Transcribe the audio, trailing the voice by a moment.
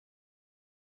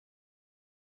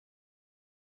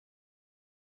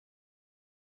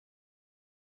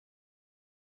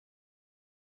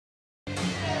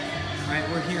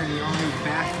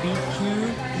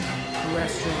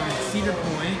restaurant, Cedar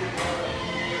Point.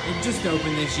 It just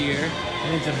opened this year,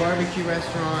 and it's a barbecue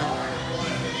restaurant.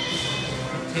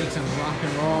 It takes on rock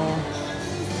and roll.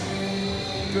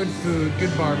 Good food,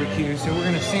 good barbecue. So we're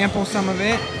gonna sample some of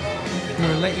it. I'm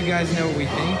gonna let you guys know what we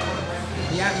think.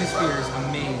 The atmosphere is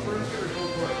amazing.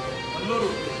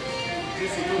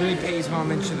 Really pays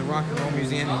homage to the Rock and Roll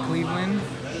Museum in Cleveland.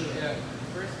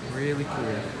 Really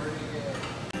cool.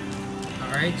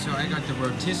 Alright, so I got the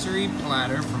rotisserie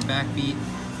platter from Backbeat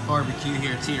Barbecue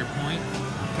here at Cedar Point.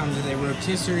 It comes with a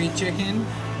rotisserie chicken,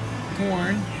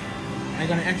 corn. I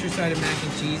got an extra side of mac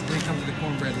and cheese, and it comes with a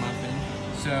cornbread muffin.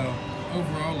 So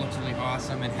overall, it looks really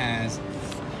awesome. It has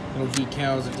little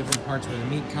decals of different parts where the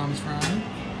meat comes from.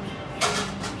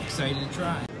 Excited to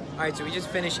try. Alright, so we just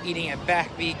finished eating at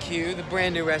Backbeat, the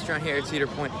brand new restaurant here at Cedar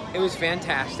Point. It was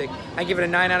fantastic. I give it a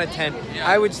 9 out of 10.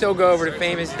 I would still go over to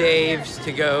Famous Dave's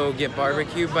to go get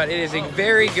barbecue, but it is a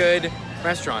very good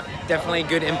restaurant. Definitely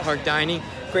good in-park dining.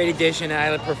 Great addition,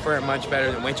 and I prefer it much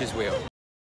better than Winch's Wheel.